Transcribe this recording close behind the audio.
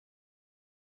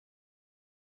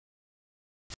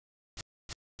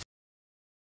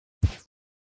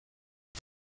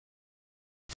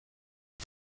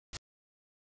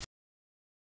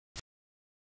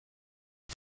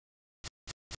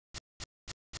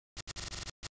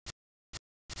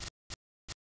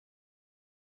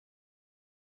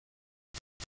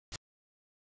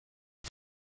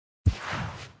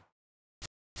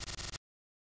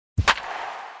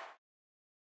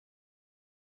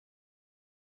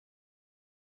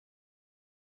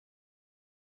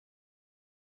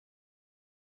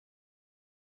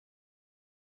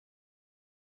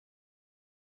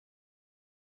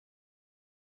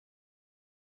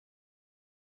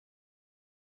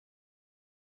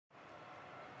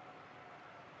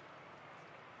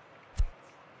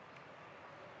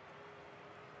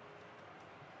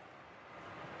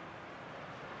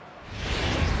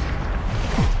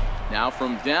Now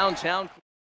from downtown,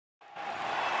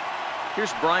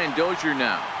 here's Brian Dozier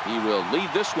now. He will lead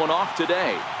this one off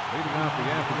today. Leading off the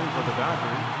afternoon for the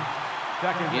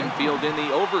Dodgers. Infield in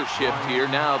the overshift here.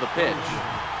 Now the pitch.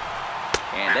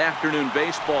 And afternoon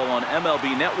baseball on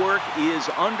MLB Network is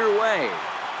underway.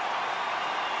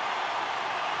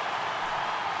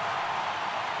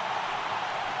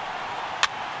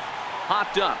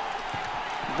 Popped up.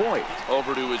 Voit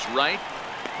over to his right.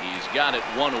 He's got it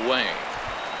one away.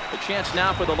 A chance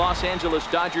now for the Los Angeles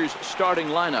Dodgers starting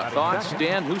lineup. Thoughts,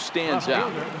 Dan? Who stands out?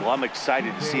 Well, I'm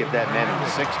excited to see if that man in the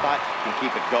sixth spot can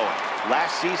keep it going.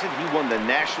 Last season, he won the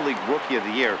National League Rookie of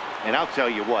the Year, and I'll tell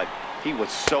you what, he was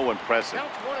so impressive,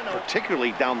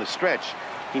 particularly down the stretch.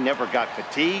 He never got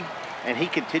fatigued, and he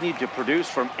continued to produce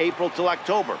from April till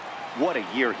October. What a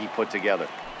year he put together.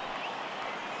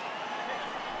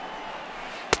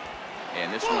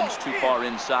 And this one's too far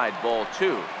inside, ball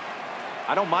two.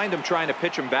 I don't mind him trying to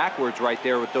pitch him backwards right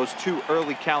there with those two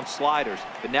early count sliders,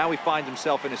 but now he finds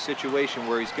himself in a situation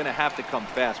where he's going to have to come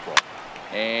fastball.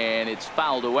 And it's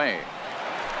fouled away.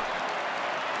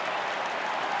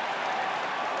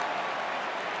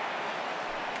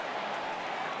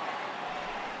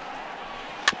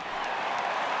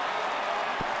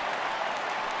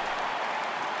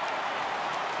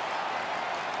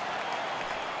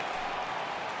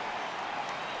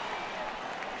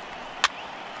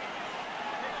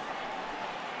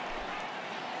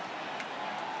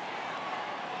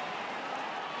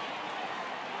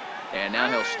 And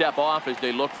now he'll step off as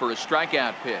they look for a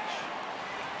strikeout pitch.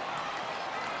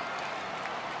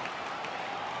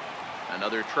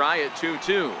 Another try at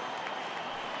 2-2.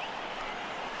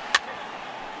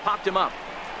 Popped him up.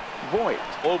 Voit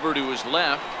over to his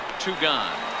left. Two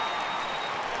gone.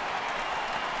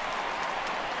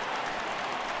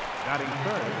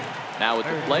 Now at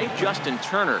the plate, Justin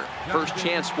Turner. First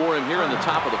chance for him here in the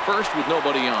top of the first with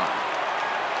nobody on.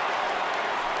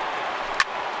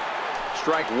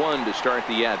 Strike one to start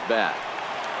the at-bat.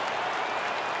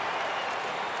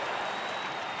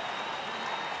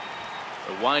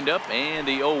 The windup and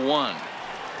the 0-1.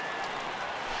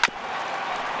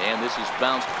 And this is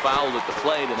bounced foul at the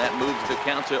plate, and that moves the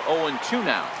count to 0-2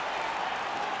 now.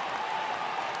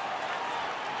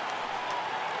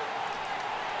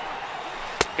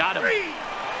 Got him.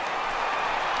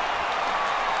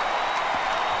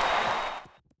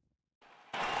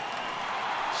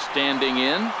 Standing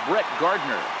in, Brett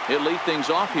Gardner. He'll lead things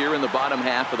off here in the bottom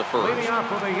half of the first. Leading off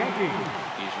for the Yankees.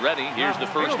 He's ready. Here's the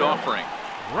first offering.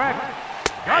 Brett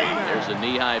Gardner. There's a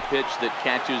knee-high pitch that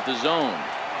catches the zone.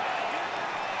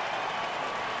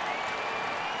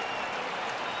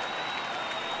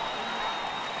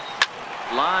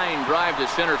 Line drive to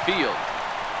center field.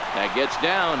 That gets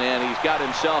down, and he's got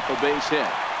himself a base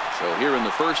hit. So here in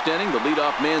the first inning, the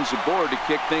leadoff man's aboard to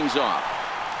kick things off.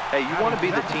 Hey, you want to be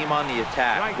the team on the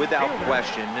attack, without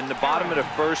question. In the bottom of the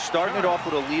first, starting it off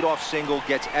with a leadoff single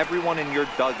gets everyone in your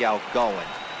dugout going.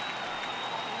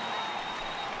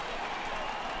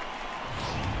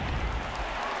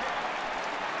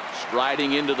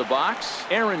 Striding into the box,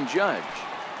 Aaron Judge.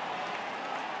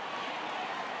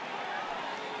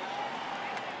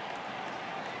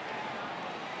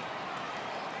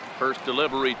 First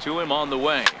delivery to him on the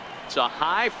way. It's a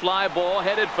high fly ball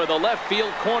headed for the left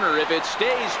field corner. If it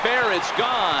stays fair, it's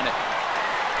gone.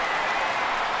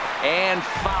 And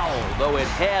foul, though it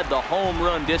had the home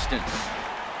run distance.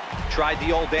 Tried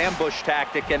the old ambush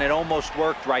tactic, and it almost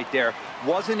worked right there.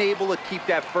 Wasn't able to keep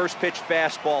that first pitch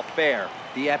fastball fair.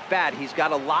 The at-bat, he's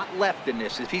got a lot left in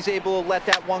this. If he's able to let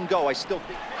that one go, I still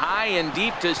think. High and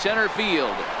deep to center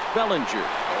field. Bellinger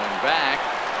going back.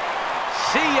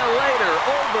 See you later.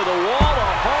 Over the wall,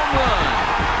 a home run.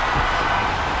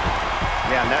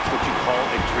 Yeah, and that's what you call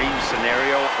a dream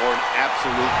scenario or an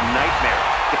absolute nightmare,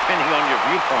 depending on your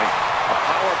viewpoint. A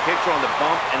power pitcher on the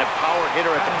bump and a power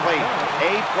hitter at the plate.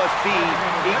 A plus B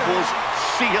equals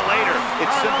see you later.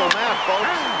 It's simple math, folks.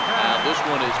 Now this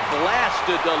one is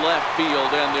blasted to left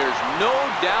field, and there's no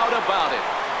doubt about it.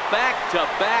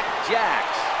 Back-to-back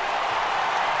jacks.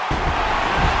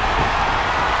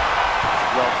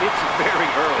 Well, it's very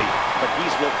early, but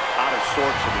he's looked out of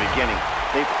sorts from the beginning.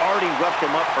 They've already roughed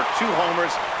him up for 2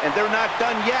 homers, and they're not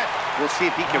done yet. We'll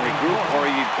see if he can regroup or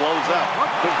he blows up.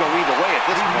 Could go either way at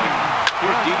this point.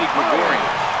 Here's Didi Gregorius.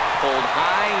 Pulled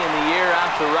high in the air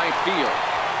out to right field.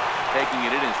 Taking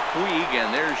it in is Puig,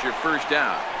 and there's your first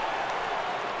out.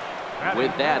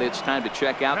 With that, it's time to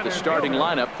check out the starting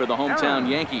lineup for the hometown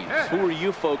Yankees. Who are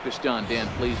you focused on, Dan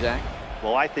Plesac?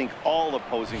 Well, I think all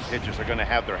opposing pitchers are going to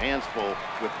have their hands full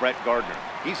with Brett Gardner.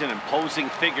 He's an imposing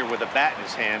figure with a bat in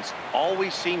his hands,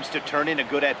 always seems to turn in a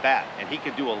good at-bat, and he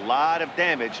can do a lot of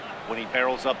damage when he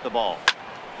barrels up the ball.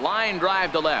 Line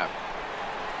drive to left.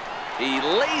 He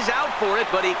lays out for it,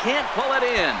 but he can't pull it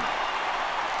in.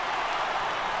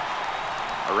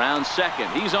 Around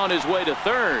second, he's on his way to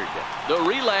third. The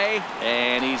relay,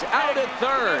 and he's out at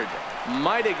third.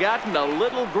 Might have gotten a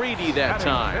little greedy that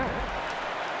time.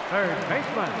 Third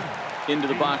baseman. Into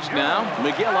the box now,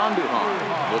 Miguel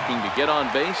Andujar, looking to get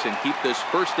on base and keep this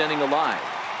first inning alive.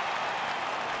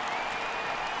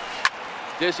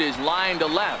 This is line to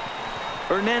left.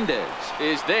 Hernandez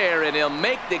is there, and he'll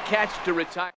make the catch to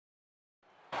retire.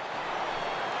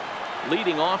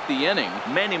 Leading off the inning,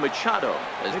 Manny Machado,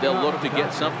 as they'll look to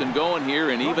get something going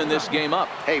here and even this game up.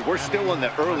 Hey, we're still in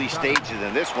the early stages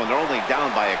in this one. They're only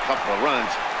down by a couple of runs,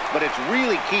 but it's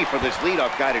really key for this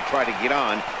leadoff guy to try to get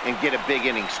on and get a big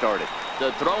inning started.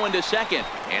 The throw into second,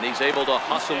 and he's able to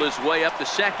hustle his way up to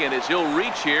second as he'll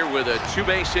reach here with a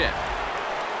two-base hit.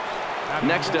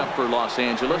 Next up for Los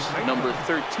Angeles, number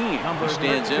 13, who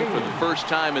stands in for the first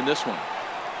time in this one.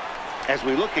 As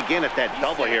we look again at that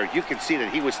double here, you can see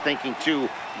that he was thinking too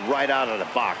right out of the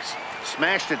box.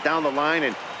 Smashed it down the line,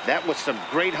 and that was some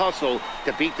great hustle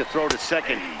to beat the throw to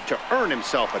second to earn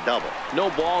himself a double. No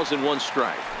balls and one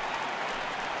strike.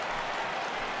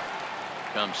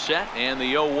 Comes set, and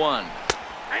the 0-1.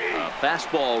 A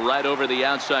fastball right over the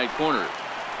outside corner.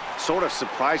 Sort of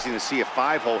surprising to see a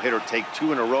 5-hole hitter take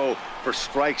 2 in a row for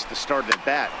strikes to start at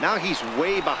bat. Now he's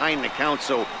way behind the count,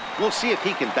 so we'll see if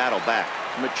he can battle back.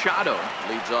 Machado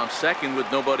leads off second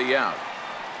with nobody out.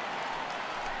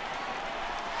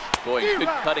 Boy, good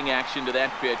cutting action to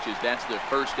that pitch as that's the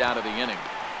first out of the inning.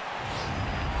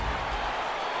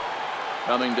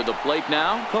 Coming to the plate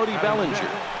now, Cody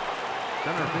Bellinger.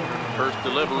 First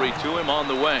delivery to him on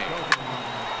the way.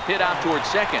 Hit out towards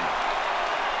second.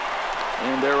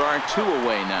 And there are 2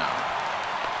 away now.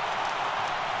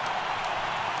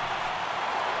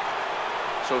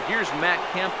 So here's Matt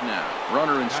Kemp now.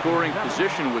 Runner in scoring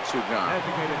position with Sugan.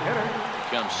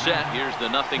 Comes set. Here's the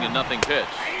 0-0 pitch.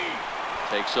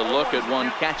 Takes a look at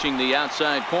one catching the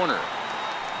outside corner.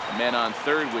 The man on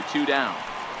third with 2 down.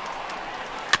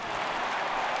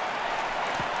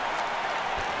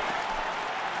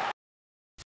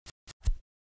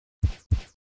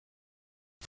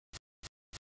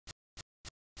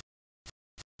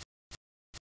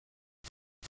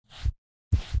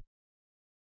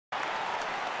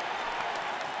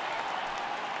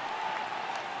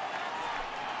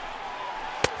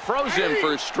 Frozen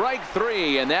for strike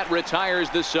 3, and that retires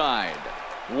the side.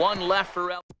 1 left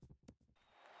for El.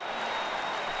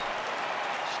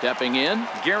 Stepping in,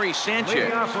 Gary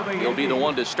Sanchez. He'll be the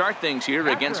one to start things here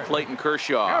against Clayton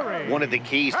Kershaw. One of the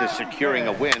keys to securing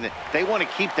a win, they want to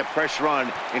keep the pressure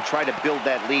on and try to build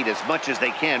that lead as much as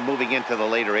they can moving into the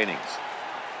later innings.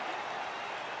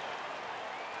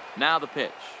 Now the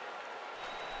pitch.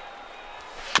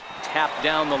 Tapped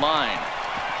down the line.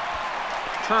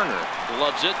 Turner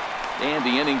gloves it, and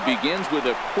the inning begins with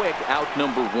a quick out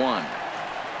number 1.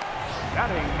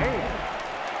 Batting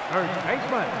 8th, third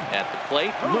baseman. At the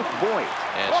plate, Luke Voigt,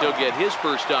 as he'll get his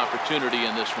first opportunity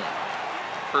in this one.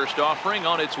 First offering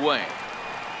on its way.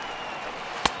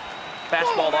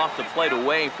 Fastball off the plate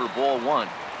away for ball 1.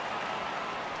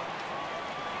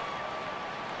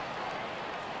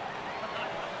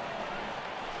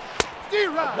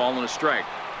 A ball and a strike.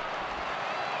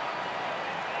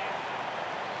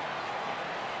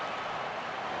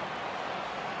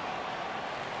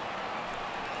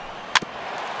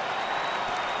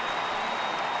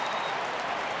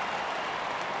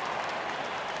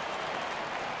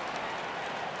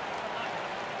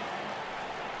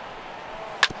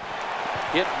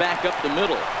 Hit back up the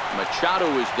middle. Machado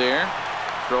is there.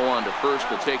 Throw on to first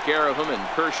to take care of him, and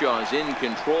Kershaw is in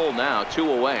control now,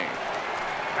 2 away.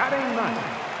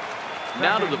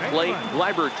 Now to the plate,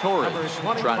 Gleyber Torres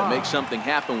trying to make something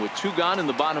happen with 2 gone in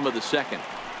the bottom of the second.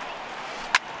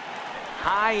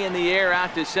 High in the air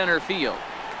out to center field.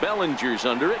 Bellinger's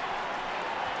under it.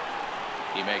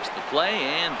 He makes the play,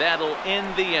 and that'll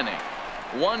end the inning.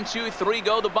 1, 2, 3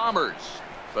 go the Bombers,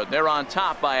 but they're on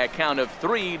top by a count of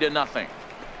 3-0.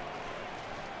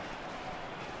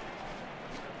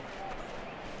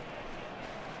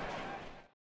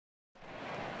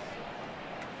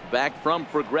 Back from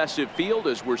Progressive Field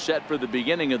as we're set for the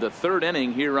beginning of the 3rd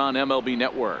inning here on MLB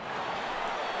Network.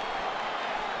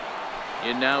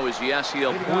 In now is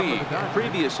Yasiel Puig.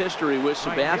 Previous history with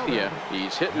Sabathia.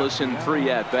 He's hitless in 3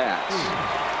 at-bats.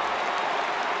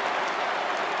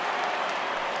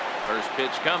 First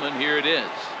pitch coming. Here it is.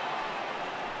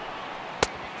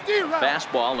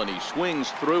 Fastball, and he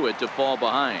swings through it to fall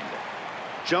behind.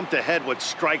 Jumped ahead with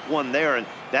strike one there, and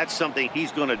that's something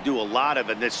he's going to do a lot of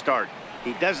in this start.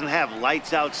 He doesn't have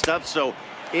lights out stuff, so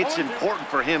it's important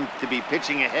for him to be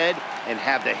pitching ahead and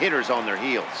have the hitters on their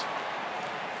heels.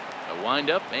 A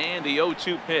windup and the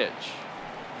 0-2 pitch.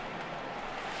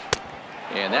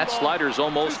 And that slider's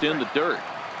almost in the dirt.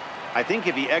 I think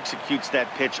if he executes that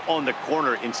pitch on the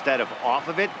corner instead of off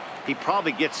of it, he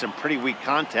probably gets some pretty weak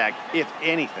contact, if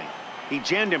anything. He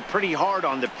jammed him pretty hard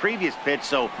on the previous pitch,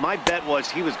 so my bet was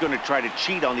he was going to try to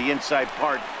cheat on the inside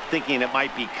part, thinking it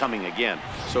might be coming again.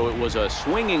 So it was a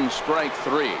swinging strike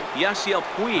three. Yasiel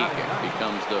Puig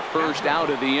becomes the first out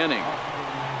of the inning.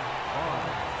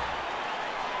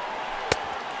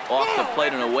 Off the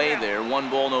plate and away there. 1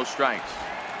 ball, no strikes.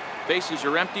 Bases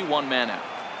are empty. 1 man out.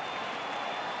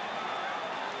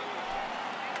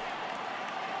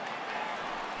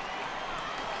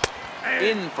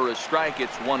 In for a strike.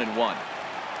 It's 1-1.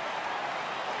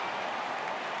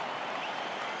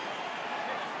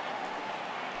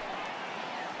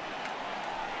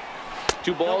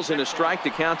 Two balls and a strike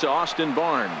to count to Austin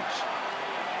Barnes.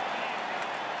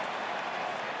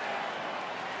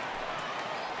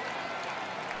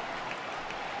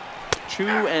 Two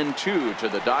and two to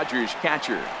the Dodgers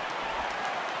catcher.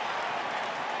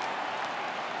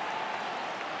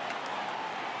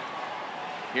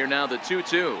 Here now the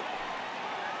 2-2.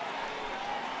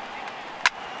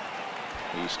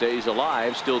 He stays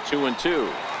alive, still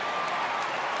 2-2.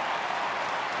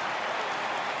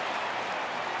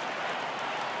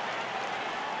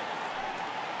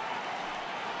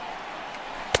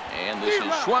 And this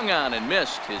is swung on and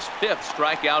missed. His 5th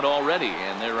strikeout already,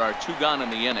 and there are 2 gone in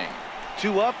the inning.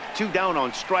 2 up, 2 down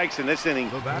on strikes in this inning.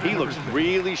 He looks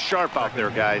really sharp out there,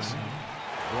 guys.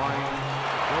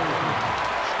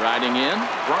 Striding in,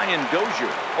 Brian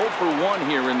Dozier, 0 for 1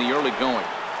 here in the early going.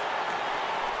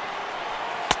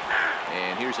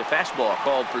 And here's a fastball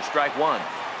called for strike 1.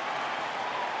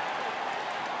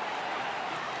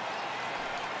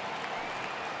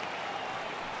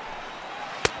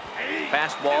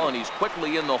 Fastball, and he's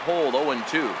quickly in the hole.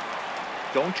 0-2.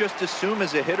 Don't just assume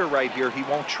as a hitter right here he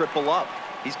won't triple up.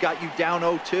 He's got you down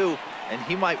 0-2, and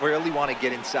he might really want to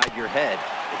get inside your head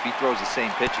if he throws the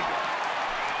same pitch again.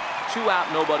 2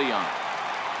 out, nobody on.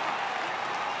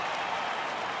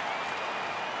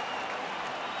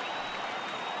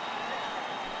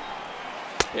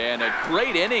 And a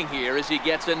great inning here as he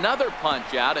gets another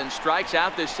punch out and strikes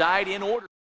out the side in order.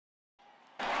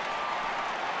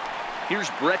 Here's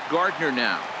Brett Gardner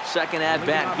now. Second at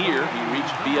bat here. He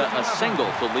reached via a single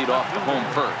to lead off the home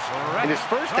first. In his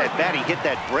first at bat, he hit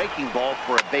that breaking ball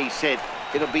for a base hit.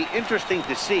 It'll be interesting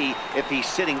to see if he's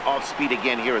sitting off speed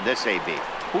again here in this AB.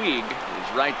 Puig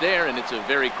is right there, and it's a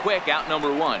very quick out number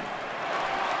 1.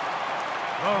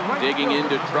 Digging in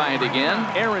to try it again,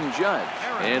 Aaron Judge.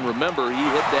 And remember, he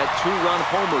hit that 2-run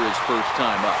homer his first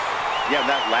time up. Yeah,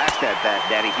 that last at bat,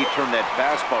 Daddy, he turned that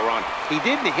fastball on. He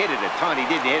didn't hit it a ton. He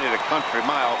didn't hit it a country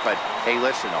mile, but hey,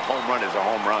 listen, a home run is a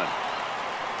home run.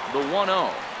 The 1-0.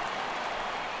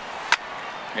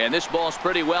 And this ball's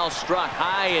pretty well struck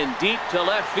high and deep to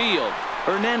left field.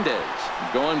 Hernandez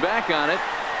going back on it.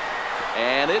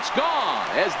 And it's gone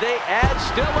as they add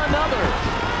still another.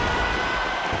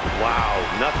 Wow,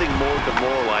 nothing more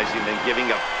demoralizing than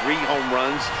giving up 3 home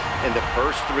runs in the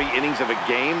first 3 innings of a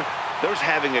game. There's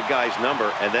having a guy's number,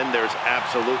 and then there's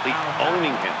absolutely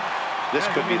owning him. This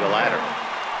could be the latter.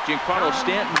 Giancarlo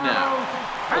Stanton now.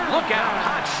 But look out,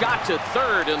 hot shot to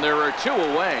third, and there are 2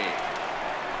 away.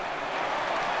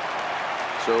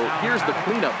 So here's the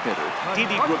cleanup hitter,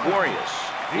 Didi Gregorius.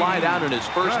 Flied out in his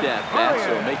first at-bat,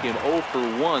 so making 0 for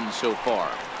 1 so far.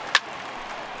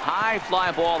 High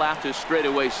fly ball out to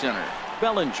straightaway center.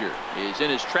 Bellinger is in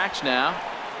his tracks now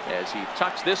as he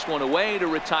tucks this one away to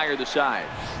retire the side.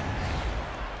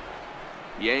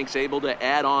 Yanks able to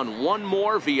add on 1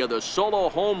 more via the solo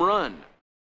home run.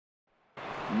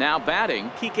 Now batting,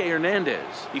 Kike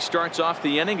Hernandez. He starts off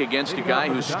the inning against a guy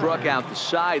who struck out the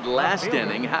side last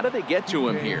inning. How did they get to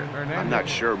him here? I'm not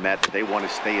sure, Matt, that they want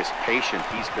to stay as patient.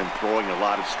 He's been throwing a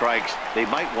lot of strikes. They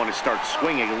might want to start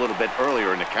swinging a little bit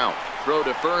earlier in the count. Throw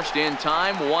to first in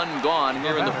time. 1 gone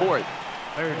here in the 4th.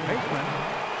 Third baseman,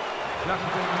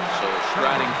 So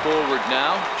striding forward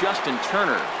now, Justin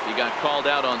Turner. He got called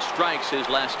out on strikes his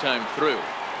last time through.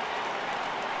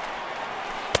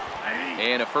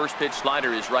 And a first pitch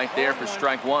slider is right there for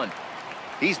strike 1.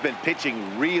 He's been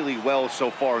pitching really well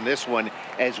so far in this one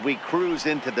as we cruise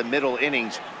into the middle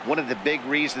innings. One of the big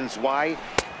reasons why,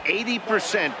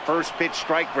 80% first pitch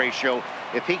strike ratio.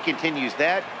 If he continues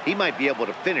that, he might be able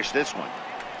to finish this one.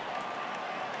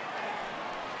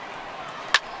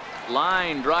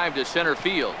 Line drive to center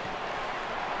field.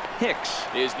 Hicks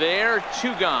is there.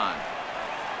 2 gone.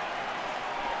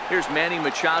 Here's Manny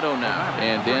Machado now.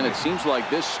 And Dan, it seems like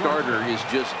this starter is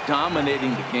just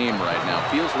dominating the game right now.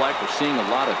 Feels like we're seeing a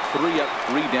lot of 3-up,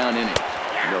 3-down innings.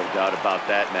 No doubt about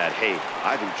that, Matt. Hey,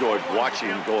 I've enjoyed watching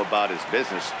him go about his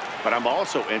business, but I'm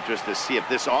also interested to see if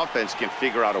this offense can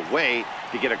figure out a way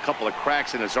to get a couple of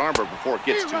cracks in his armor before it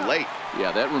gets too late.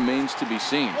 Yeah, that remains to be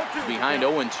seen. Behind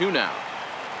 0-2 now.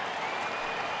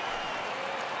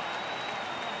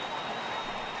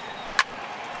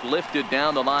 Lifted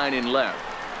down the line in left.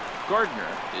 Gardner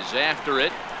is after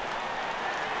it.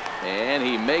 And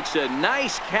he makes a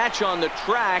nice catch on the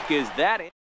track. Is that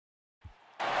it?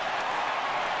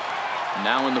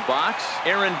 Now in the box,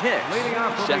 Aaron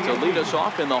Hicks set to lead us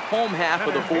off in the home half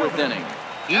of the 4th inning.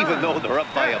 Even though they're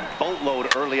up by a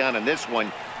boatload early on in this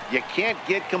one, you can't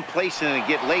get complacent and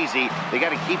get lazy. They got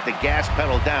to keep the gas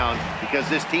pedal down because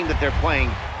this team that they're playing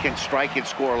can strike and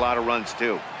score a lot of runs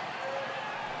too.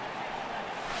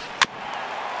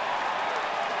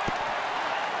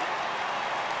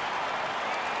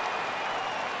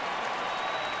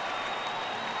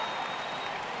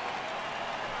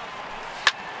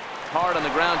 Hard on the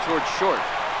ground towards short.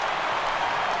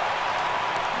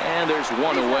 And there's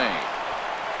 1 away.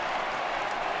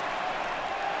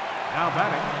 Now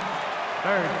batting,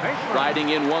 third baseman. Riding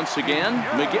in once again,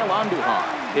 Miguel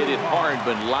Andujar. Hit it hard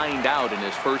but lined out in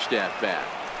his first at-bat.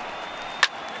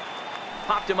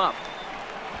 Popped him up.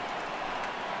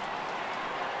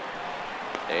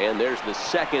 And there's the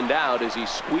second out as he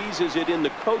squeezes it in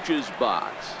the coach's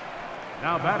box.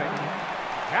 Now batting,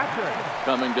 catcher.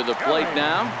 Coming to the plate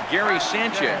now, Gary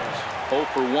Sanchez. 0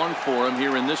 for 1 for him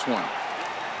here in this one.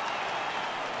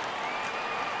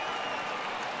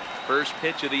 First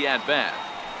pitch of the at-bat.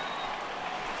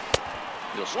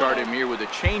 He'll start him here with a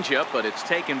changeup, but it's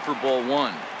taken for ball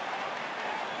 1.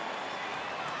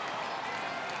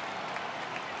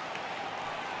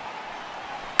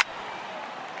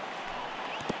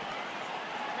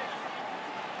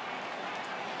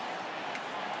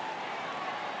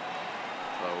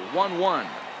 So 1-1.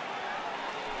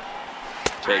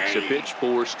 Takes a pitch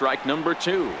for strike number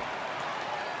 2.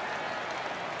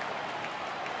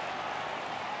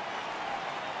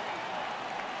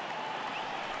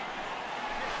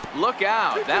 Look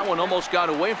out. That one almost got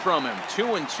away from him.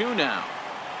 2-2 now.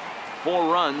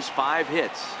 4 runs, 5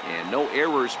 hits, and no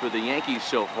errors for the Yankees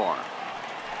so far.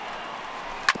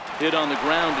 Hit on the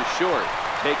ground to short.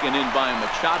 Taken in by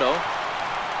Machado.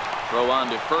 Throw on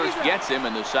to first gets him,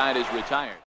 and the side is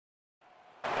retired.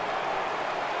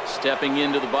 Stepping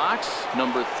into the box,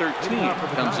 number 13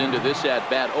 comes into this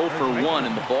at-bat 0 for 1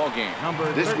 in the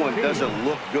ballgame. This one doesn't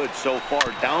look good so far.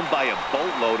 Down by a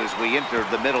boatload as we enter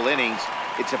the middle innings.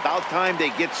 It's about time they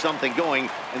get something going,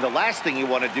 and the last thing you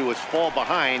want to do is fall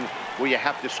behind where you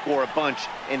have to score a bunch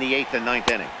in the 8th and 9th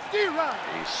inning.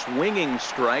 A swinging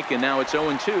strike, and now it's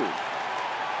 0-2.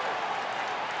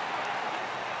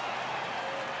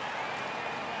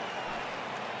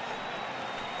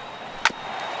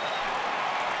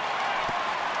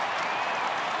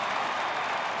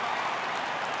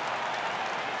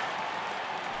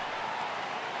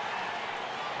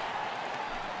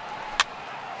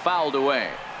 Fouled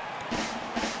away.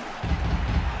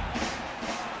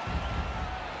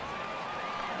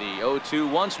 The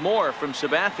 0-2 once more from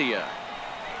Sabathia.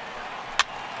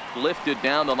 Lifted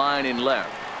down the line in left.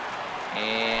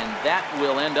 And that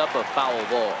will end up a foul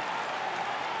ball.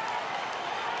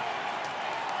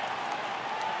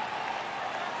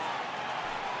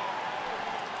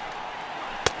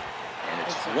 And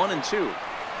it's 1-2.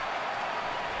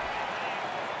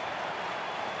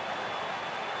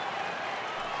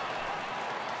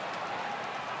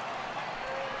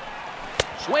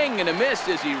 Swing and a miss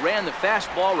as he ran the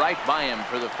fastball right by him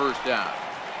for the first out.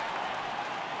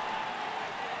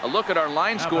 A look at our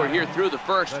line score here through the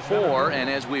first 4, and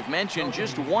as we've mentioned,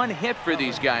 just 1 hit for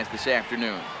these guys this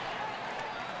afternoon.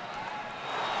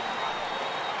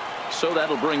 So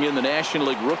that'll bring in the National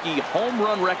League rookie home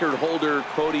run record holder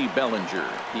Cody Bellinger.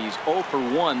 He's 0 for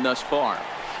 1 thus far.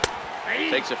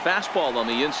 Takes a fastball on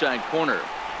the inside corner.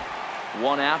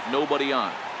 1 out, nobody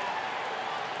on.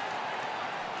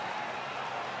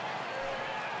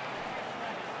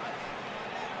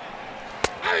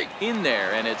 In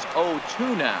there, and it's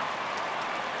 0-2 now.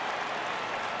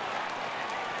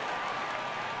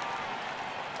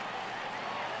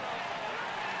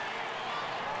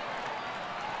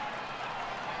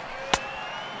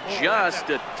 Just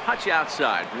a touch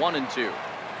outside. 1-2.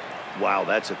 Wow,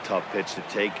 that's a tough pitch to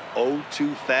take.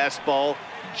 0-2 fastball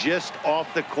just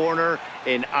off the corner,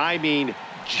 and I mean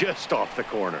just off the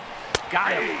corner.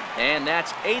 Got him. And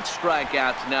that's 8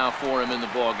 strikeouts now for him in the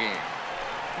ball game.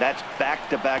 That's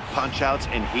back-to-back punch-outs,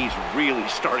 and he's really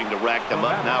starting to rack them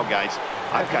up now, guys.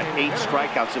 I've got 8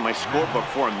 strikeouts in my scorebook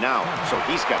for him now, so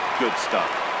he's got good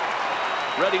stuff.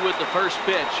 Ready with the first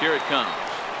pitch. Here it comes.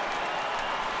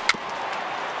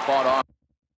 Fought off.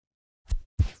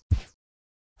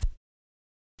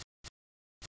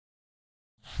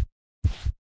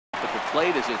 At the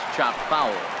plate as it's chopped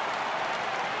foul.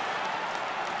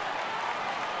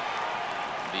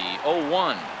 The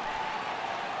 0-1.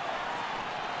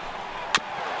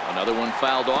 Another one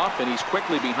fouled off, and he's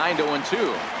quickly behind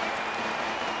 0-2.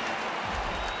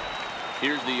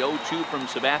 Here's the 0-2 from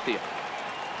Sabathia.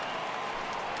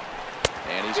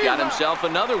 And he's got himself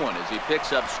another one as he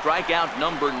picks up strikeout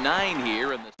number 9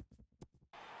 here.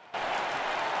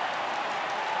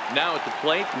 Now at the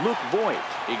plate, Luke Voigt.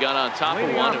 He got on top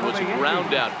of one and was a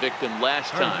ground out victim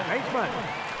last time.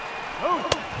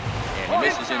 And he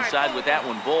misses inside with that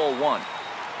one, ball 1.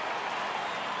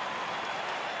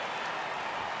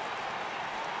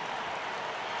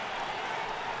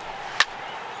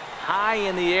 High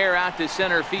in the air out to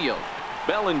center field.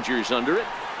 Bellinger's under it.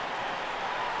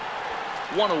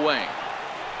 1 away.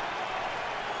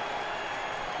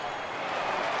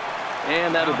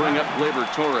 And that'll bring up Gleyber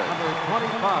Torres. Number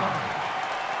 25.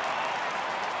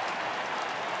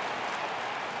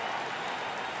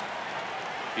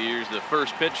 Here's the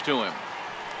first pitch to him.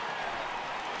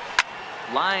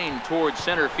 Line towards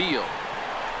center field.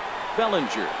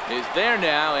 Bellinger is there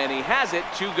now, and he has it.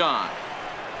 2 gone.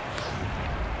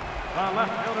 The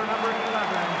left fielder, number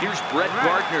 11. Here's Brett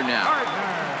Gardner now.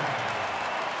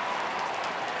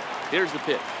 Here's the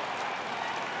pitch.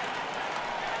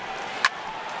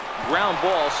 Ground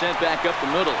ball sent back up the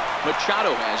middle.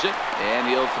 Machado has it, and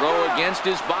he'll throw against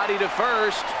his body to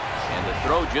first. And the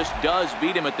throw just does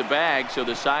beat him at the bag, so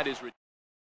the side is.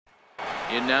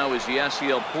 In now is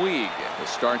Yasiel Puig to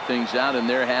start things out in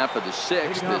their half of the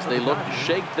 6th as they look to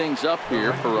shake things up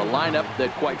here for a lineup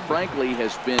that, quite frankly,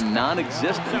 has been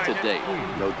non-existent to date.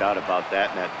 No doubt about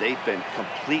that, Matt. They've been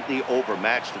completely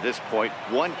overmatched to this point.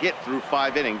 1 hit through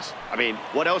 5 innings. I mean,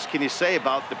 what else can you say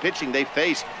about the pitching they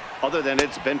faced other than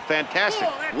it's been fantastic?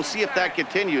 We'll see if that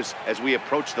continues as we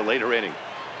approach the later inning.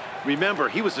 Remember,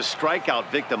 he was a strikeout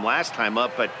victim last time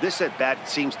up, but this at-bat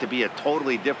seems to be a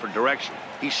totally different direction.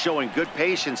 He's showing good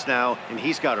patience now, and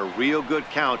he's got a real good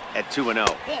count at 2-0.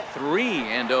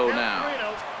 3-0 now.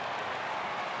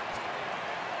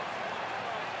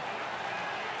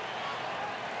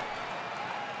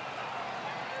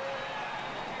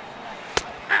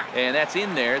 And that's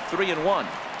in there, 3-1.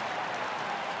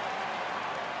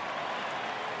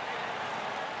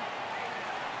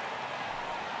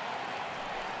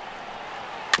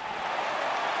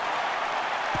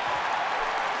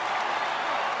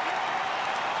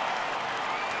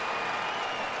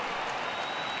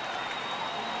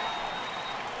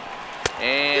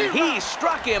 And he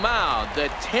struck him out. The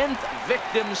 10th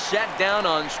victim set down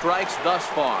on strikes thus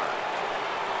far.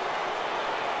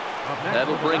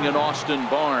 That'll bring in Austin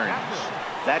Barnes.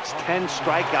 That's 10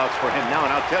 strikeouts for him now,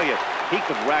 and I'll tell you, he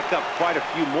could rack up quite a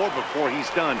few more before he's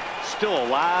done. Still a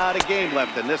lot of game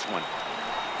left in this one.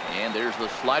 And there's the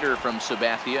slider from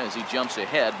Sabathia as he jumps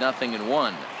ahead,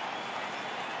 0-1.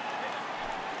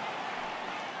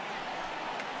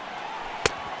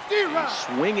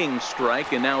 Swinging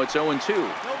strike, and now it's 0-2.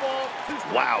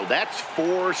 Wow, that's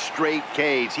 4 straight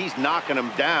Ks. He's knocking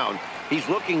them down. He's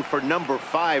looking for number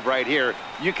 5 right here.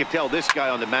 You can tell this guy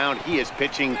on the mound, he is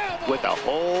pitching with a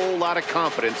whole lot of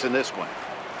confidence in this one.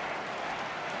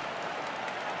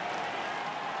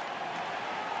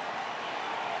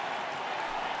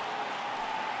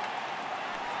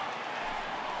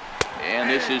 And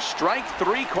this is strike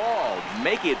 3 called.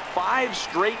 Make it 5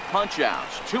 straight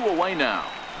punch-outs. 2 away now.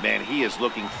 Man, he is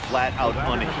looking flat out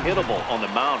unhittable on the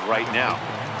mound right now.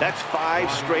 That's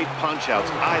 5 straight punch-outs.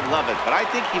 I love it, but I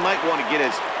think he might want to get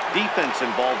his defense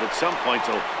involved at some point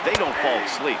so they don't fall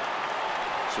asleep.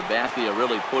 Sabathia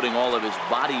really putting all of his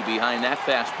body behind that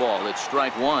fastball. It's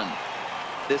strike 1.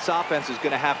 This offense is going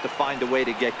to have to find a way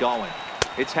to get going.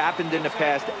 It's happened in the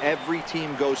past. Every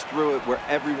team goes through it where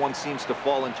everyone seems to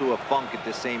fall into a funk at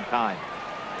the same time.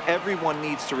 Everyone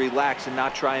needs to relax and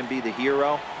not try and be the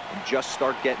hero and just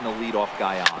start getting the leadoff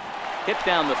guy on. Hit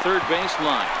down the third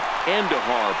baseline.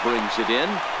 Andahar brings it in.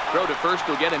 Throw to first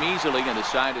will get him easily, and the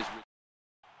side is.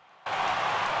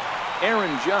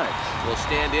 Aaron Judge will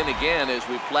stand in again as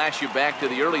we flash you back to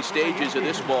the early stages of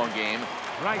this ball game.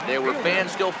 There were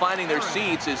fans still finding their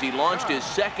seats as he launched his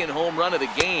 2nd home run of the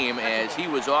game as he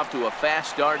was off to a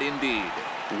fast start indeed.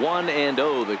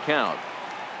 1-0 the count.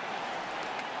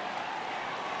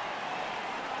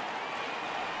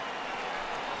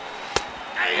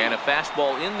 And a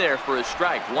fastball in there for a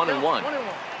strike. 1-1.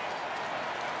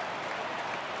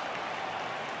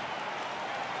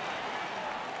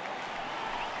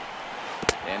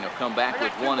 And they'll come back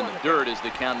with one in the dirt as the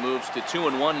count moves to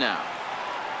 2-1 now.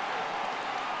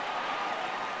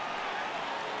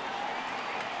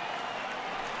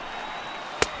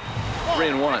 Three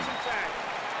and one.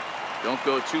 Don't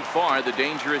go too far. The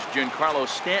dangerous Giancarlo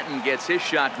Stanton gets his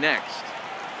shot next.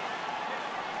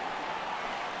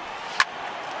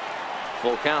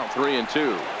 Full count,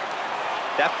 3-2.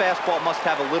 That fastball must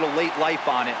have a little late life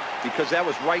on it because that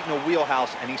was right in the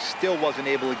wheelhouse and he still wasn't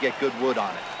able to get good wood on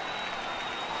it.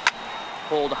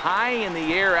 Pulled high in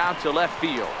the air out to left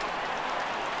field.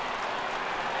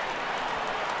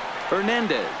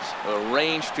 Hernandez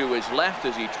arranged to his left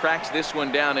as he tracks this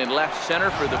one down in left center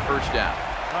for the first out.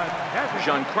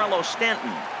 Giancarlo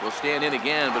Stanton will stand in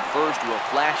again, but first we'll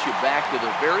flash you back to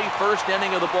the very first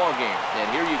inning of the ball game.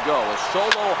 And here you go, a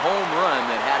solo home run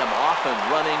that had him off and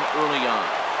running early on.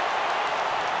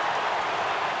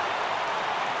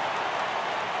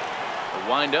 The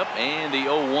windup and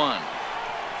the 0-1.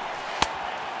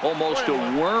 Almost a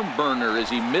worm burner as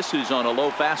he misses on a low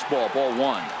fastball. Ball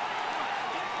one.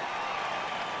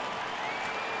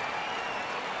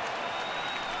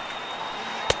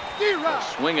 A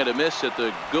swing and a miss at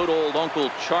the good old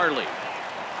Uncle Charlie.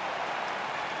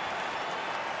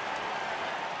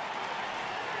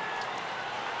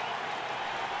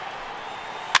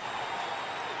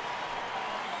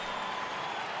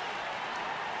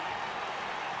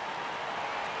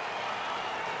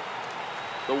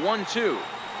 The 1-2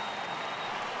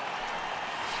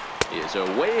 is a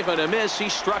wave and a miss. He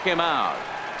struck him out.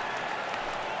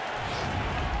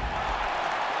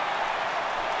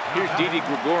 Here's Didi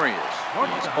Gregorius.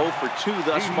 He's 0 for 2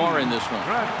 thus far in this one.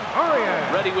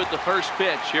 Ready with the first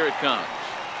pitch. Here it comes.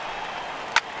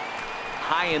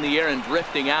 High in the air and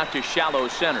drifting out to shallow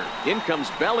center. In comes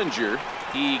Bellinger.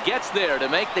 He gets there to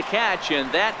make the catch, and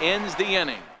that ends the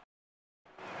inning.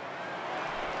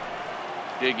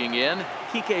 Digging in,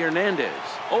 Kike Hernandez.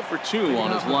 0 for 2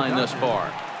 on his line thus far.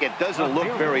 It doesn't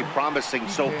look very promising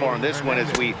so far in this one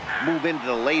as we move into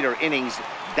the later innings.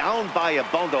 Down by a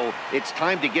bundle, it's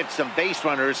time to get some base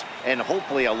runners and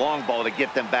hopefully a long ball to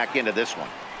get them back into this one.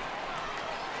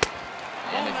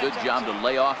 And a good job to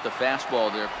lay off the fastball.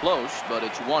 They're close, but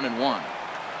it's 1-1.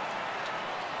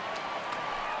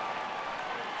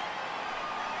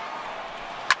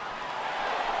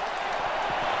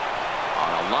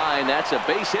 On a line, that's a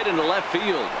base hit into left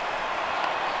field.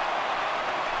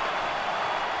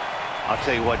 I'll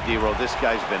tell you what, D-Row, this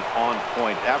guy's been on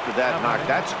point. After that knock,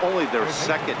 that's only their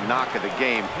second knock of the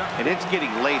game, and it's getting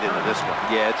late into this one.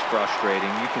 Yeah, it's frustrating.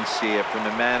 You can see it from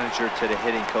the manager to the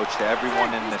hitting coach to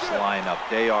everyone in this lineup.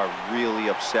 They are really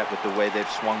upset with the way they've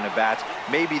swung the bats.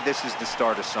 Maybe this is the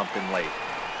start of something late.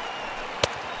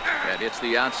 That hits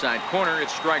the outside corner.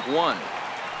 It's strike one.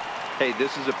 Hey,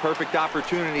 this is a perfect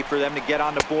opportunity for them to get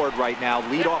on the board right now.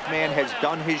 Leadoff man has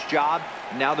done his job.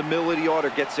 Now the middle of the order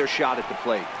gets their shot at the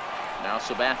plate. Now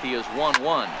Sabathia's 1-1.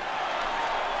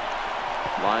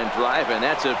 Line drive, and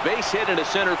that's a base hit into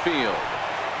center field.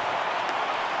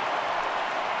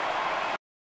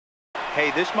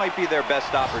 Hey, this might be their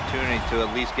best opportunity to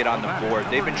at least get on the board.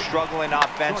 They've been struggling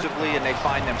offensively, and they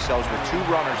find themselves with 2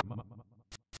 runners.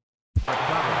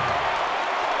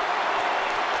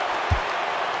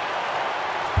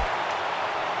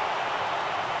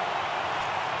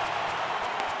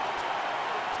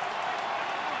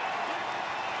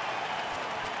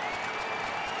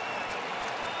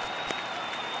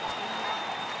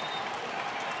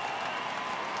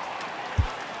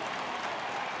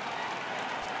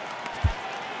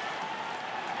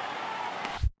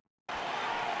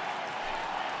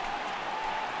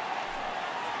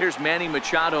 Here's Manny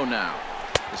Machado now.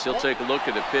 As he'll take a look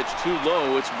at a pitch too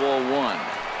low. It's ball one.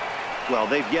 Well,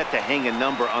 they've yet to hang a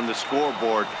number on the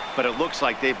scoreboard, but it looks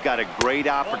like they've got a great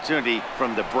opportunity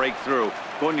from the breakthrough.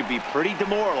 Going to be pretty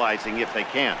demoralizing if they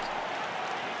can't.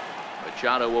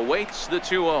 Machado awaits the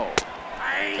 2-0.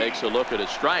 Takes a look at a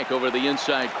strike over the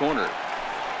inside corner.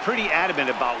 Pretty adamant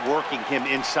about working him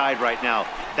inside right now.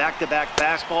 Back-to-back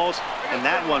fastballs, and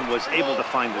that one was able to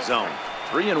find the zone.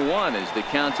 3-1 is the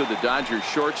count to the Dodgers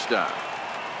shortstop.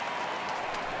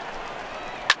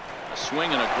 A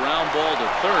swing and a ground ball to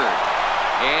third.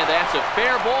 And that's a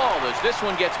fair ball as this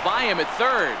one gets by him at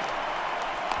third.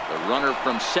 The runner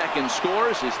from second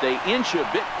scores as they inch a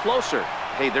bit closer.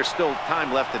 Hey, there's still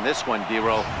time left in this one,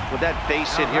 D-Row. With that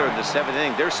base hit here in the 7th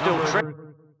inning, they're still 13.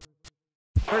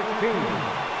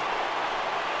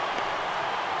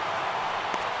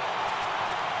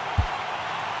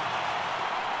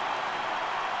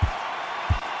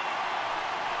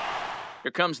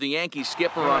 Here comes the Yankee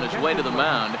skipper on his way to the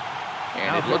mound.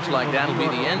 And it looks like that'll be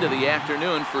the end of the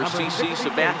afternoon for CC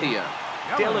Sabathia.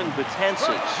 Dylan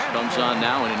Betances Comes on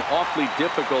now in an awfully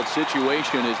difficult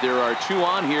situation as there are two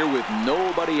on here with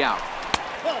nobody out.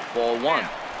 Ball one.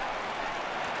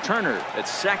 Turner at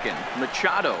second.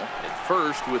 Machado at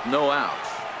first with no outs.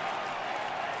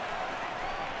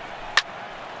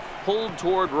 Pulled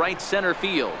toward right center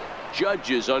field. Judge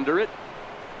is under it.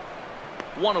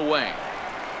 One away.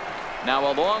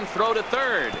 Now a long throw to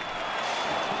third.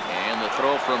 And the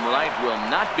throw from right will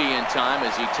not be in time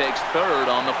as he takes third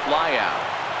on the flyout.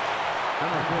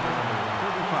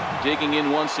 Digging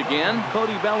in once again,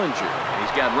 Cody Bellinger.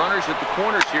 He's got runners at the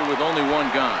corners here with only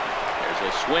one gone.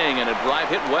 There's a swing and a drive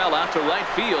hit well out to right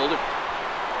field.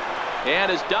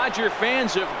 And as Dodger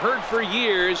fans have heard for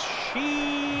years,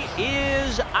 she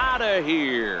is out of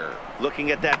here.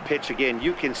 Looking at that pitch again,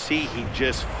 you can see he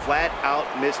just flat out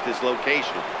missed his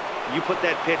location. You put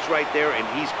that pitch right there, and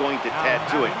he's going to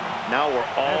tattoo it. Now we're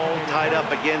all tied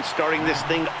up again, starting this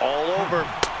thing all over.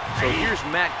 So here's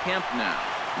Matt Kemp now.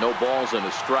 No balls and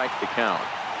a strike to count.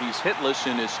 He's hitless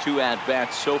in his two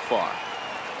at-bats so far.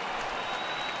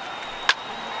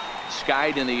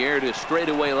 Skied in the air to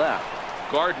straightaway left.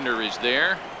 Gardner is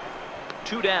there.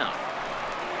 Two down.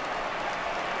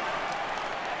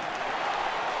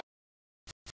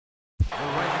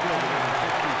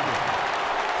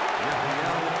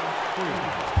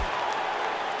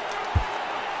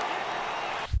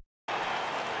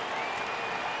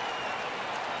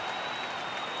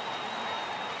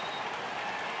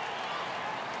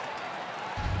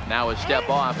 Now a step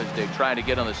off as they try to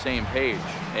get on the same page.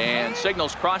 And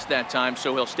signals crossed that time,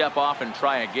 so he'll step off and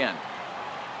try again.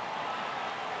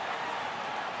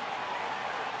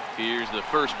 Here's the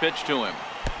first pitch to him.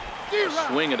 A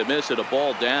swing and a miss at a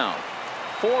ball down.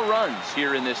 4 runs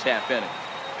here in this half inning.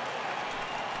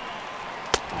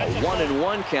 A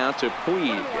 1-1 count to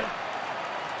Puig.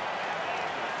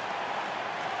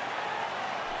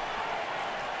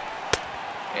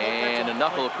 And a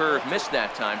knuckle curve missed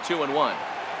that time. 2-1.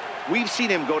 We've seen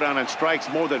him go down on strikes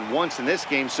more than once in this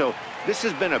game, so this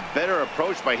has been a better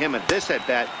approach by him at this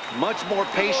at-bat. Much more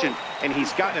patient, and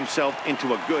he's gotten himself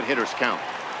into a good hitter's count.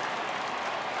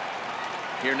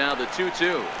 Here now the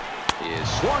 2-2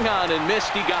 is swung on and missed.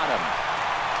 He got him.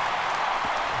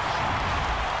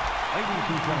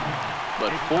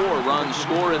 But 4 runs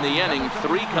score in the inning.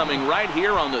 3 coming right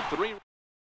here on the 3.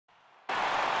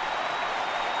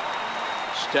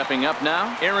 Stepping up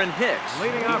now, Aaron Hicks. He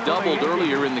doubled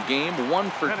earlier in the game, 1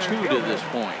 for 2 to this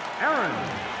point.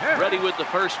 Ready with the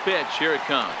first pitch. Here it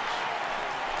comes.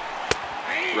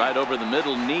 Right over the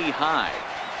middle, knee high.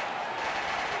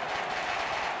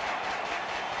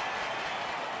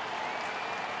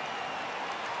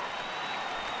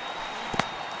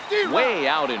 Way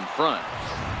out in front.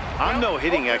 I'm no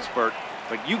hitting expert,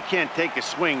 but you can't take a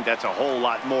swing that's a whole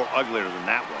lot more uglier than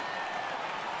that one.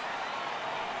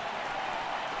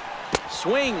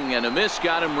 Swing and a miss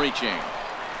got him reaching.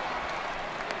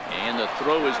 And the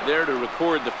throw is there to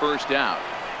record the first out.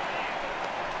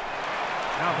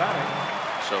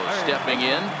 So stepping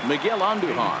in, Miguel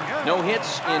Andujar. No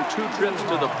hits in 2 trips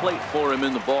to the plate for him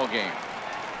in the ballgame.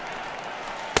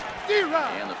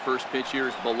 And the first pitch here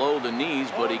is below the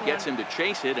knees, but he gets him to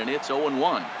chase it, and it's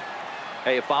 0-1.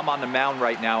 Hey, if I'm on the mound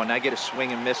right now and I get a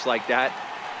swing and miss like that,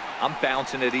 I'm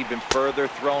bouncing it even further,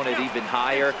 throwing it even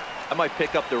higher. I might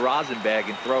pick up the rosin bag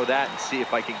and throw that and see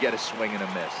if I can get a swing and a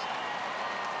miss.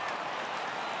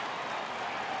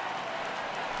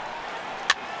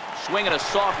 Swing and a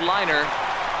soft liner.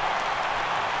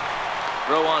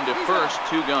 Throw on to first,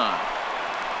 2 gone.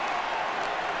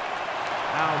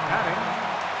 Now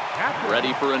batting.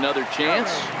 Ready for another chance.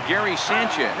 Gary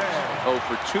Sanchez. 0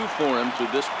 for 2 for him to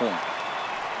this point.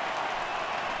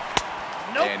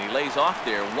 And he lays off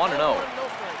there, 1-0.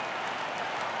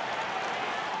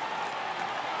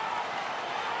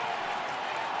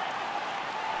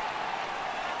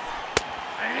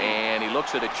 And he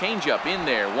looks at a changeup in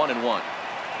there, 1-1.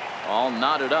 All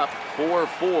knotted up,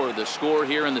 4-4 the score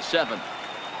here in the 7th.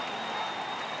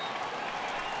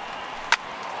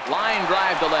 Line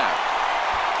drive to left.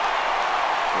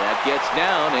 That gets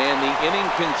down, and the inning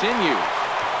continues.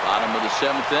 Bottom of the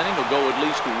 7th inning will go at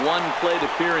least 1 plate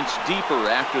appearance deeper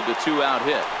after the 2-out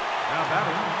hit.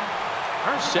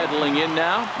 Settling in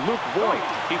now, Luke Voigt.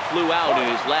 He flew out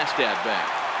in his last at-bat.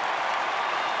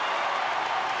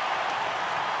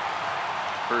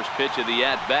 First pitch of the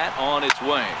at-bat on its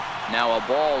way. Now a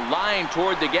ball lined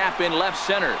toward the gap in left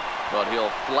center, but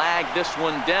he'll flag this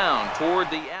one down toward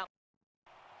the alley.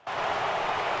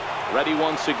 Ready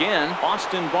once again,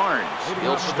 Austin Barnes.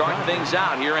 He'll start things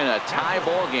out here in a tie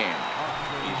ball game.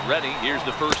 He's ready. Here's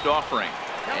the first offering.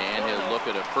 And he'll look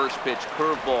at a first pitch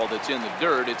curveball that's in the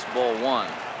dirt. It's ball one.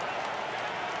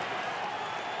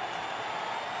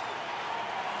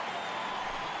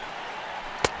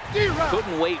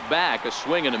 Couldn't wait back. A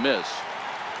swing and a miss.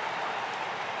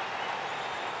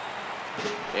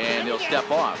 And he'll step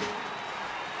off.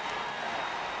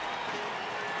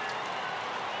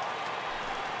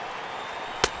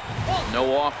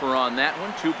 No offer on that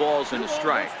one. 2 balls and a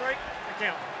strike.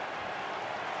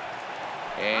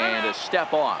 And a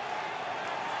step off.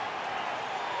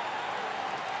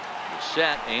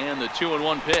 Set and the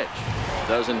 2-1 pitch.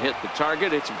 Doesn't hit the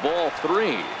target. It's ball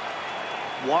 3.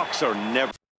 Walks are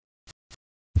never.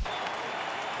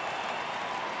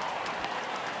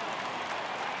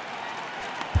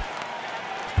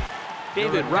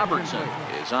 David Robertson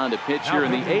is on to pitch here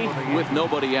in the 8th with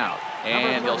nobody out.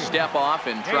 And he'll step off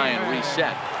and try and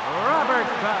reset.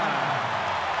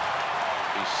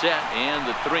 He's set and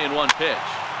the 3-1 pitch.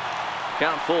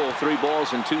 Count full, 3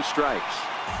 balls and 2 strikes.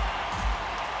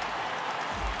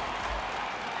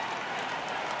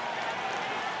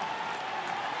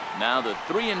 Now the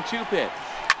 3-2 pitch.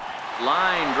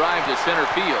 Line drive to center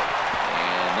field.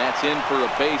 And that's in for a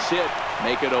base hit.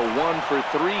 Make it a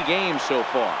 1-for-3 game so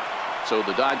far. So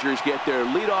the Dodgers get their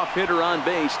leadoff hitter on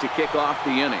base to kick off the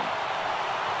inning.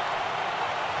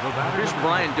 Here's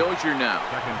Brian Dozier now.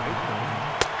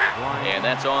 And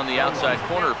that's on the outside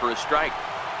corner for a strike.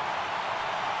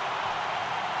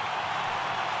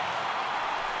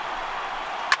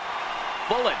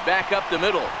 Bullet back up the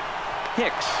middle.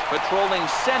 Hicks patrolling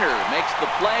center makes the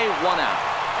play, 1 out.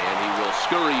 And he will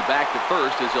scurry back to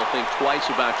first as he'll think twice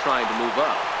about trying to move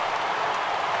up.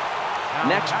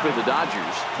 Next for the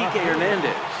Dodgers, Kike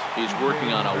Hernandez. He's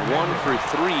working on a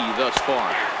 1-for-3 thus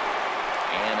far.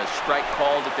 And a strike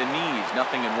called at the knees,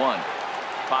 0-1.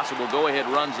 Possible go-ahead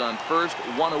runs on first,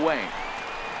 1 away.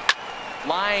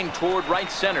 Line toward right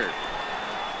center.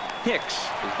 Hicks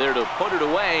is there to put it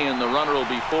away, and the runner will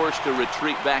be forced to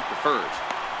retreat back to first.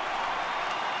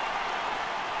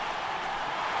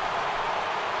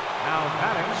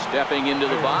 Stepping into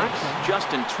the box,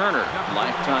 Justin Turner.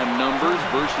 Lifetime numbers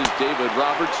versus David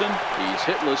Robertson. He's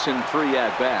hitless in 3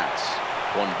 at-bats.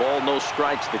 1 ball, no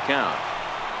strikes the count.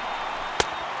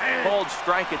 Called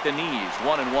strike at the knees,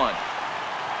 1-1.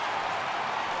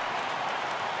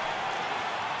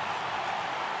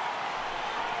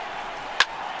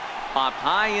 Popped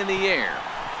high in the air.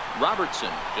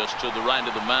 Robertson just to the right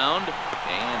of the mound,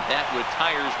 and that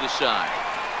retires the side.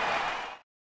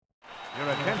 Your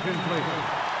attention,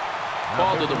 please.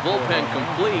 Call to the bullpen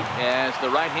complete as the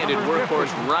right-handed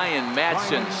workhorse Ryan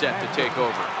Madsen set to take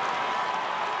over.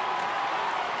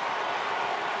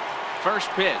 First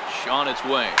pitch on its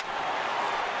way.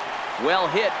 Well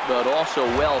hit, but also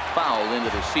well fouled into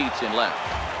the seats in left.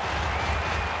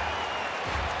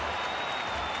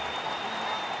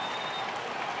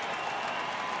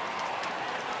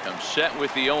 Comes set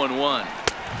with the 0-1.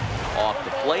 Off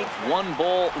the plate, 1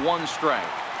 ball, 1 strike.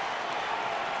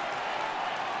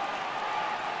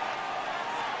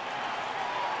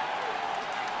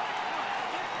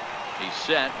 He's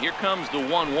set. Here comes the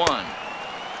 1-1.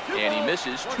 And he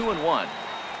misses, 2-1.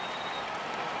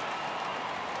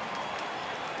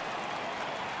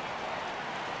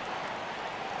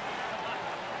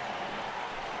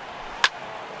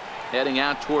 Heading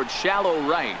out toward shallow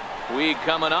right. Puig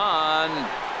coming on.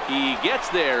 He gets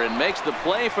there and makes the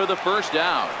play for the first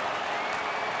out.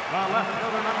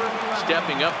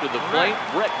 Stepping up to the plate,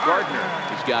 Brett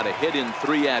Gardner. He's got a hit in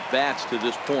 3 at-bats to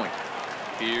this point.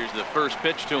 Here's the first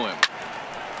pitch to him.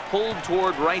 Pulled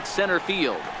toward right center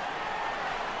field.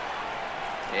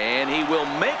 And he will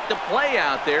make the play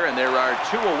out there, and there are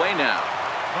 2 away now.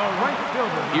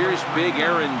 Here's big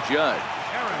Aaron Judge.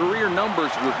 Career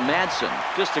numbers with Madsen.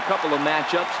 Just a couple of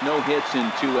matchups, no hits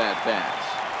in 2 at-bats.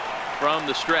 From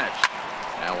the stretch.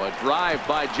 Now a drive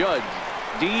by Judge.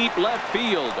 Deep left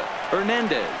field.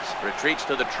 Hernandez retreats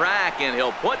to the track, and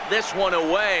he'll put this one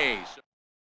away.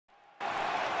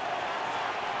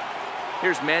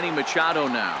 Here's Manny Machado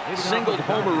now. Singled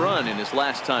homer run in his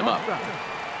last time up.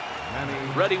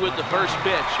 Ready with the first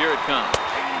pitch. Here it comes.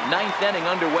 9th inning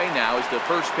underway now as the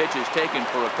first pitch is taken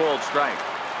for a called strike.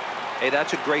 Hey,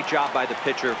 that's a great job by the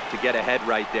pitcher to get ahead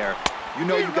right there. You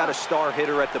know you got a star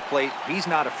hitter at the plate. He's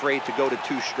not afraid to go to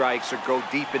 2 strikes or go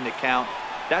deep in the count.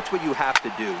 That's what you have to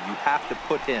do. You have to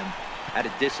put him at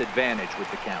a disadvantage with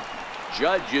the count.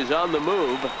 Judge is on the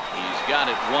move. He's got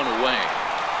it 1 away.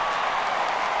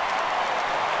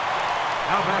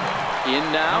 In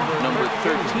now, number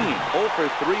 13. 0 for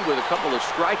 3 with a couple of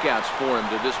strikeouts for him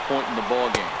to this point in the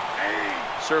ballgame.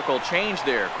 Circle change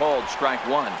there, called strike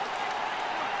 1.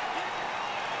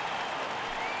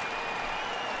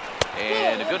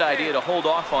 And a good idea to hold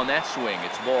off on that swing.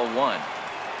 It's ball one.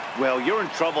 Well, you're in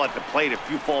trouble at the plate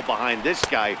if you fall behind this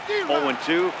guy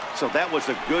 0-2, so that was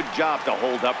a good job to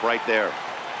hold up right there.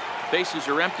 Bases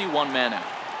are empty, one man out.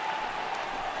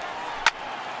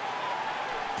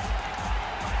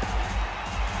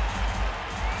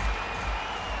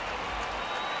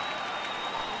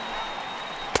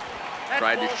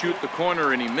 Tried to shoot the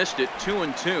corner and he missed it.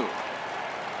 2-2.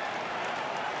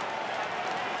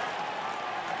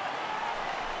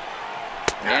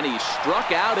 And he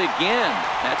struck out again.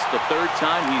 That's the third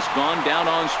time he's gone down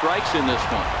on strikes in this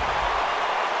one.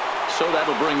 So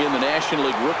that'll bring in the National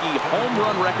League rookie home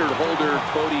run record holder,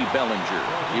 Cody Bellinger.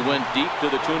 He went deep to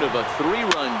the tune of a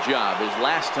 3-run job his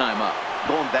last time up.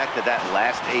 Going back to that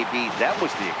last AB, that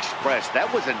was the Express. That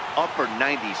was an upper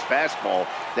 90s fastball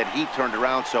that he turned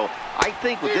around. So I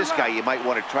think with this guy, you might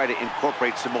want to try to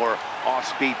incorporate some more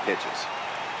off-speed pitches.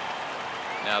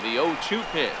 Now the 0-2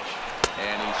 pitch.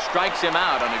 And he strikes him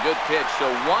out on a good pitch. So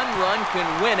 1 run can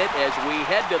win it as we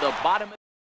head to the bottom.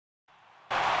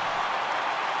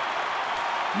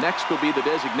 Next will be the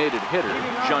designated hitter,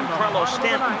 Giancarlo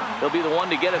Stanton. He'll be the one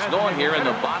to get us going here in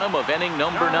the bottom of inning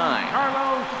number 9.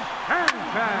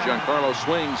 Giancarlo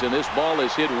swings, and this ball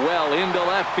is hit well into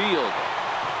left field.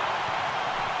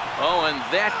 Oh, and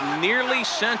that nearly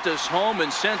sent us home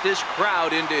and sent this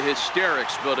crowd into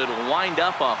hysterics, but it'll wind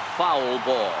up a foul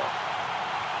ball.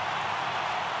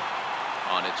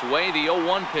 On its way, the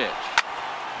 0-1 pitch.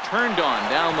 Turned on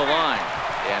down the line.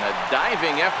 And a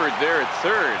diving effort there at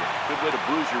third. Good way to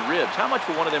bruise your ribs. How much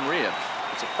for one of them ribs?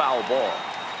 It's a foul ball.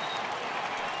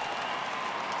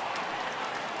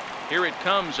 Here it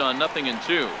comes on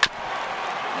 0-2.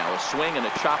 Now a swing and a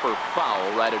chopper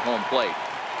foul right at home plate.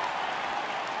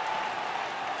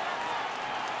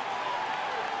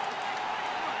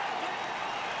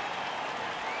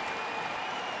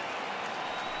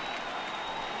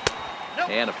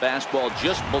 And a fastball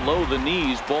just below the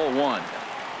knees, ball 1.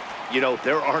 You know,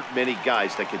 there aren't many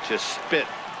guys that could just spit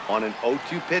on an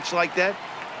 0-2 pitch like that.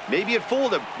 Maybe it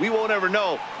fooled him. We won't ever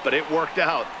know, but it worked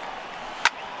out.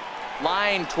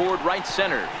 Line toward right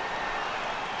center.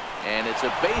 And it's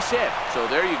a base hit. So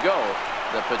there you go.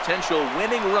 The potential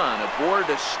winning run aboard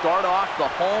to start off the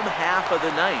home half of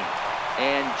the ninth.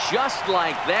 And just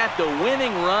like that, the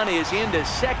winning run is into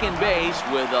second base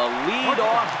with a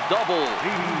lead-off double.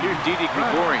 Here's Didi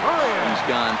Gregorius. He's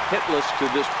gone hitless to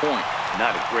this point.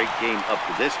 Not a great game up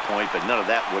to this point, but none of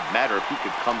that would matter if he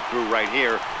could come through right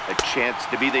here. A chance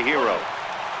to be the hero.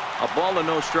 A ball and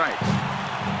no strikes.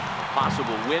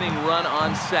 Possible winning run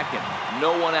on second.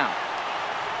 No one out.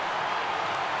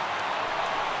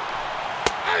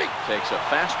 Takes a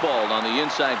fastball on the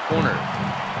inside corner.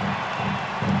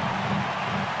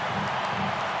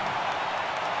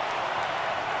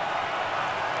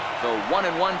 The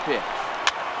 1-1 pitch.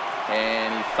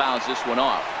 And he fouls this one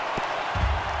off.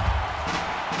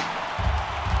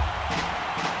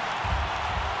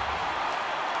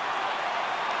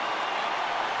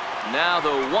 Now the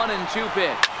 1-2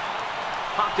 pitch.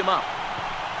 Popped him up.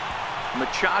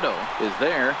 Machado is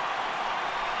there.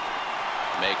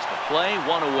 Makes the play,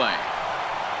 1 away.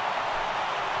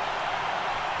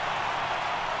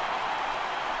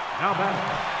 Now back.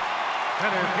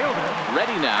 Center fielder.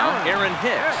 Ready now, Aaron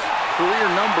Hicks. Career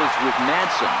numbers with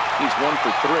Madsen. He's 1 for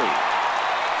 3.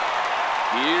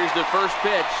 Here's the first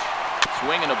pitch.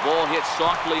 Swing and a ball hit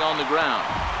softly on the ground.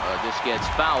 This gets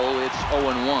foul. It's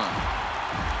 0-1.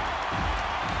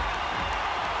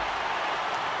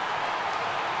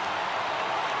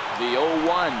 The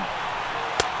 0-1.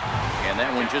 And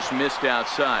that one just missed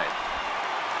outside.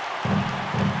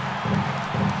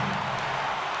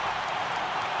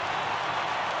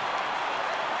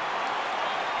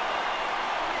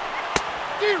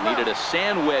 Needed a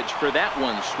sand wedge for that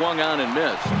one. Swung on and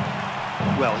missed.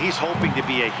 Well, he's hoping to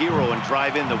be a hero and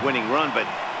drive in the winning run, but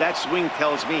that swing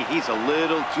tells me he's a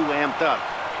little too amped up.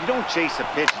 You don't chase a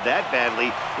pitch that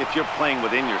badly if you're playing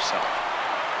within yourself.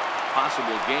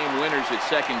 Possible game winners at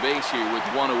second base here with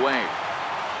 1 away.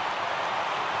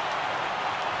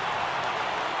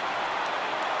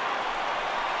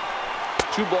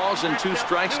 Two balls and 2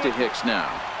 strikes to Hicks now.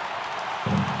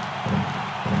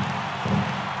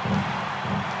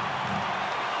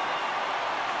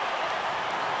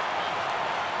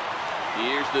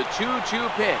 Here's the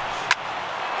 2-2 pitch.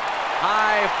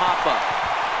 High pop-up.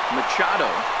 Machado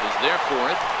is there for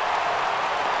it.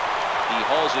 He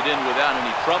hauls it in without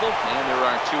any trouble, and there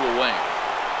are 2 away.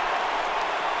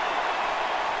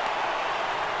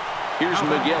 Here's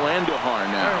Miguel Andujar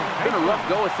now. Been a rough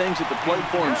go of things at the plate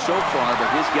for him so far, but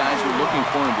his guys are looking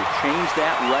for him to change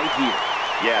that right here.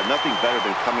 Yeah, nothing better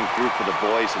than coming through for the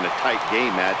boys in a tight game,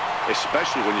 Matt,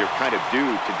 especially when you're kind of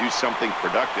due to do something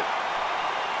productive.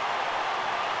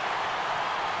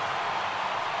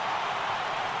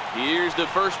 Here's the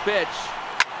first pitch.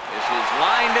 This is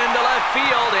lined into left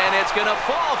field, and it's going to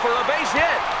fall for a base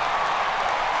hit.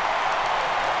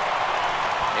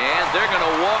 And they're going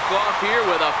to walk off here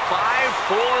with a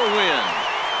 5-4 win.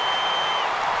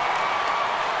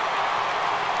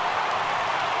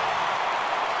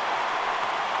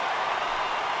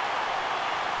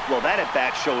 Well, that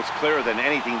at-bat shows clearer than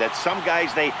anything that some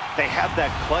guys, they have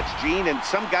that clutch gene, and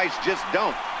some guys just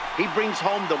don't. He brings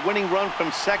home the winning run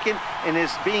from second and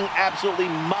is being absolutely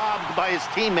mobbed by his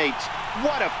teammates.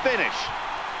 What a finish!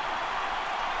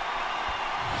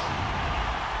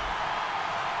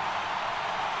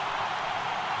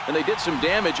 And they did some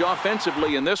damage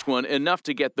offensively in this one, enough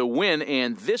to get the win,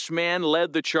 and this man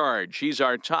led the charge. He's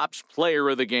our top player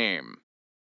of the game.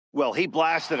 Well, he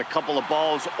blasted a couple of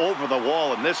balls over the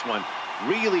wall in this one,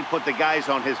 really put the guys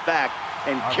on his back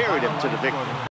and carried him to the victory.